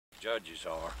judges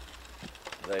are.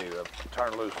 They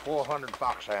turned loose 400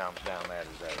 foxhounds down there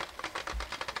today.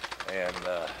 And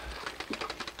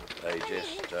they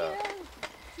just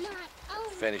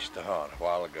finished the hunt a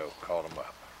while ago, caught them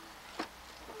up.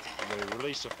 Did they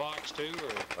release a fox too,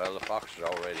 or? Well, the fox is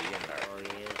already in there.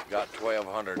 Got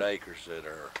 1,200 acres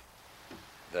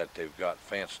that they've got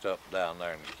fenced up down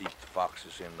there and keep the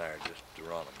foxes in there just to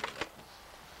run them, you know.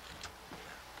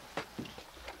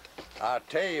 I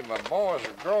tell you, my boys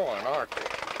are growing, aren't they?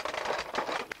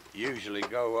 Usually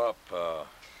go up a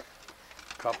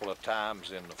couple of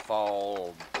times in the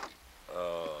fall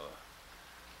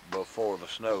before the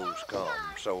snows come,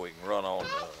 so we can run on the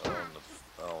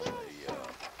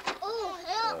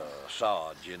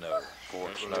sod, you know, before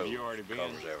the snow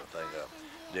covers everything up.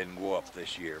 Didn't go up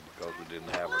this year because we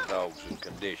didn't have our dogs in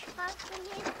condition.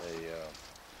 They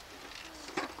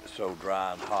so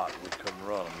dry and hot we couldn't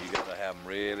run them. You got to have them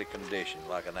really conditioned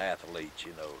like an athlete,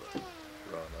 you know, to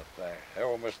run up there.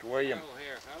 Hello, Mr. William. Hello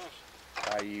here, fellas.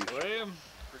 How are you? William?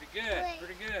 Pretty good,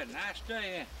 pretty good. Nice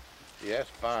day. Yes,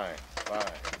 fine, fine.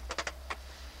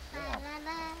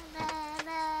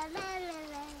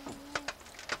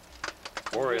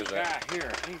 Where is that? Guy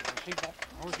here,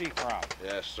 where's he from?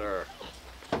 Yes, sir.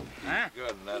 Huh?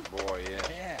 Good in that boy, yeah.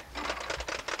 Yeah.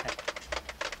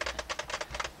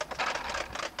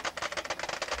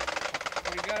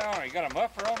 What do you got on? You got a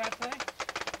muffler on that thing?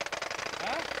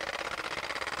 Huh?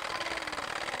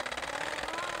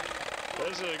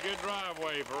 This is a good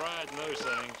driveway for riding those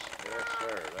things. Yes,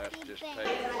 sir. That's just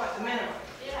taking. What's the minimum?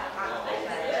 Yeah.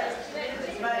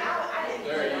 But I didn't.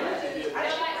 There you go. I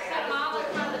don't like 7 miles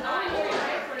from the night.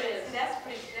 That's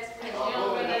pretty.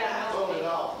 Hold it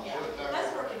off. That's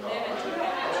for condemning.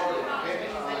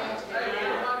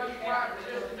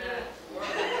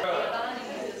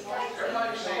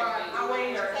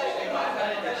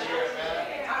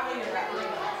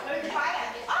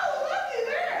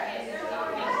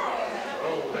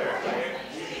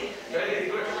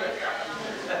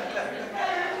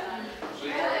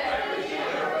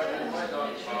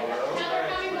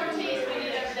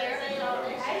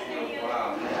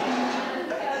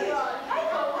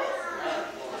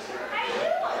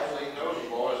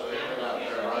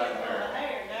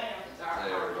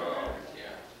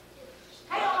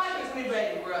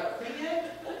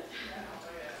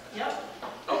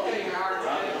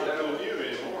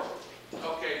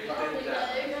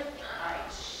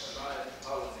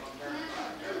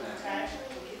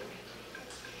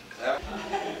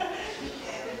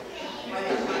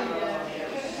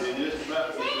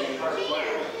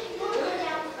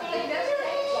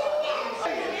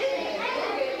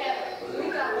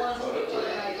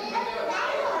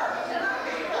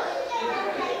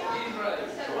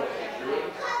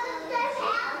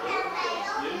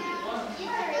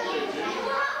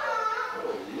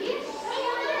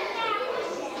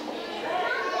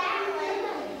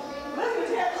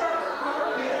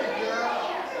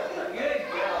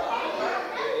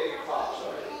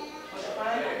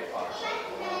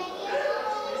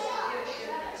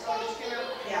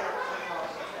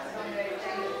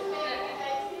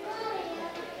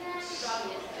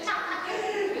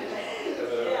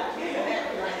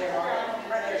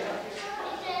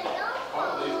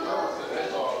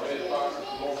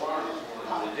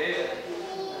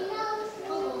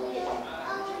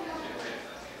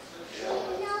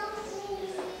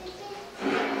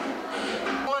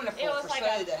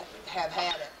 To have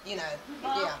had it, you know.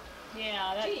 Yeah.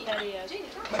 Yeah, that is.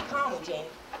 But call me, Jenny.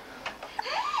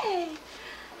 Hey!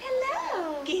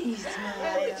 Hello! Can you smile?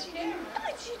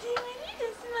 What you doing? You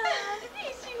can smile.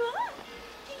 Yes, you are.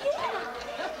 Yeah.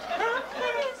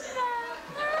 Smile.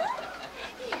 Huh?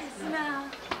 Yeah, smile.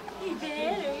 You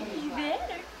better.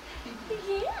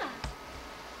 Yeah.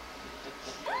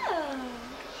 Oh,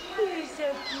 you're so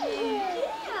cute.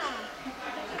 Yeah.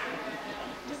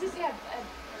 Does this have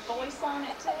voice on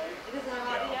it too? Does it have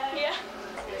audio? Yeah.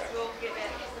 We'll get that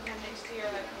sometime next year,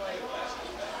 hopefully.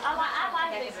 I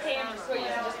like these cameras where you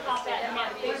can just pop out and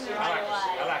get a picture right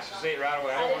away. I like to see it right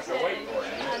away. I don't want to wait for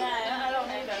it. I know. I don't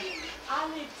either.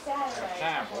 I need Saturday.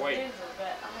 Time for waiting.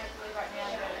 But I have to leave right now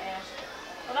and go to Ash.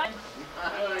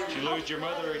 Did you lose your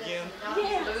mother again?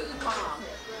 Yeah.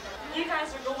 You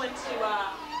guys are going to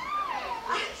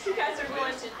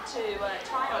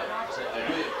trial, aren't you?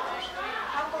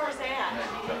 How far is that?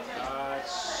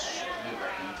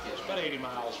 It's about 80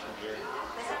 miles from here.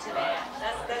 That's not too bad.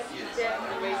 That's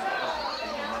definitely reasonable.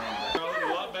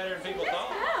 A lot better than people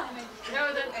thought.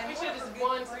 No, we should have just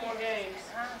won some more games.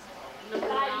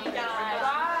 Bye, you guys.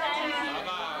 Bye.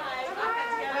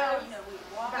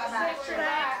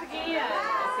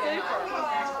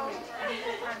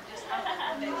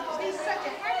 He's such a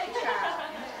happy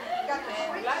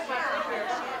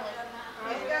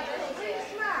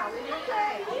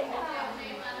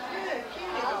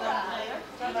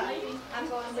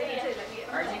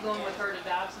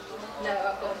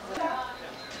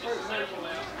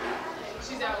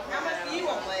She's out. How much do you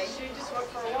want, Lee? She just went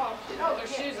for a walk. Oh, their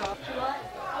shoes off.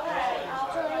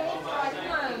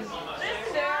 Listen,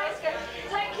 Sarah, it's good.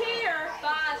 Take care.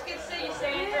 Bye. It's good to see you,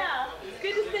 Sandra. Yeah, it's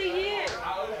good to see you.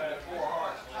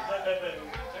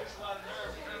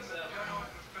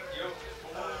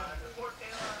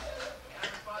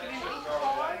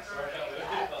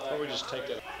 Or we just take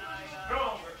that.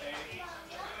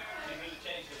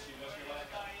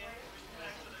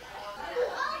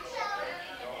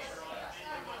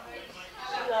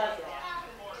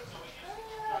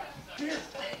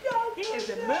 He is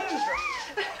a mover.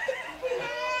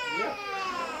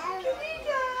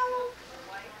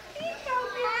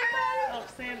 Oh,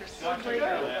 Sandra's so No, you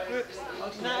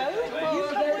used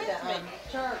to go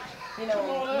to church, you know,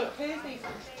 on Tuesdays,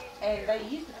 and they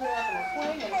used to put her up in a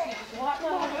swing, and she just walked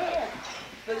on her head,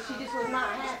 but she just was not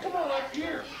happy. Come on up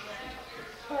here.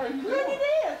 Look at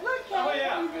this, look, Kate. Oh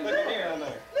yeah, look at here on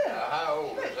there. Look, How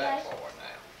old is that boy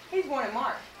now? he's born in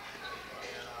March.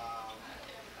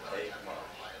 8 months.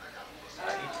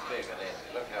 He's bigger than me.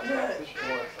 Look how big this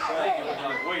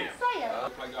boy is. Say it.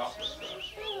 Play golf with us.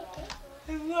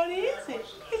 And what is it?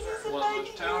 Is this a One of the baby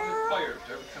most talented girl? players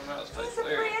to ever come out of Is this state a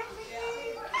area. friend for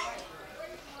you?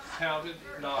 Talented,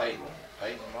 not.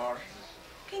 Peyton Martin.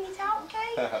 Can you talk,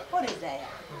 Kate? What is that?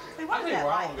 See, I what's think that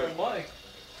we're all like? gonna go play.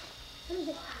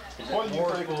 What do you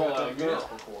think about that girl?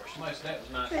 Musical course. Somebody said that was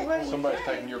nice. See, what do you Somebody's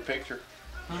think? taking your picture.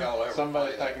 Y'all ever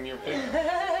Somebody's play that? taking your picture.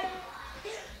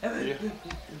 Yeah.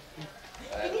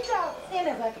 Can you talk? Stand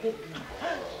up like a big girl.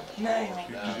 Now,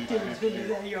 Tim's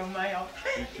fingers out of your mouth.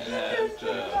 And,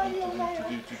 Out of your mouth.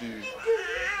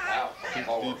 out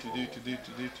forward, Do.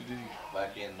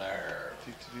 back in there.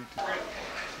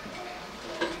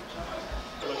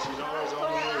 But she's always on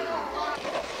the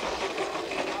move.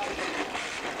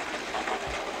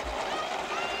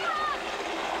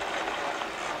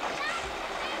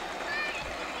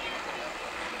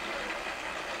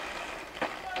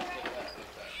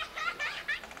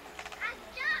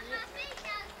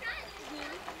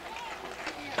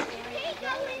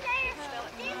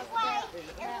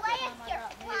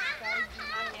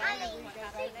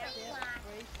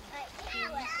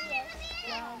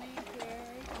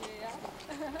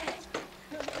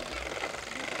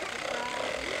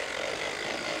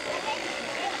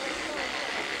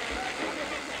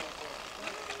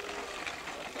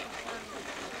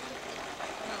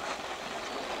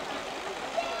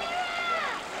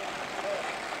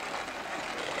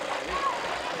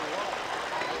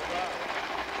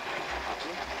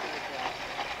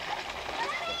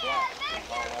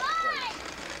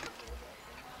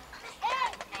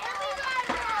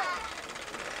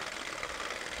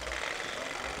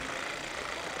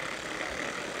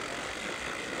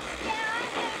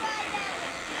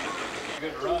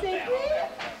 Good run down.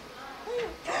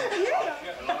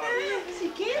 She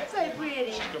can say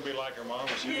pretty. She's gonna be like her mama.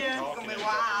 She'll Yeah, be it's talking gonna in be a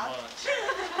couple wild. months.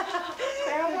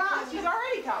 Sarah, wow, she's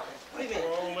already talking. Wait a minute.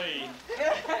 Poor old Lee.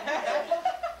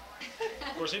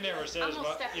 Of course, he never says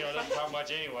much, doesn't talk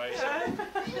much anyway. So.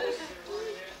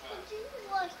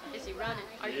 Is he running?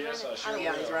 Are you Yes, I running? sure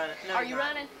Yeah, he's will. running. No, Are he's you not.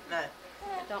 running? No.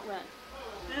 Don't run.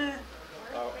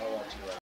 I want you right.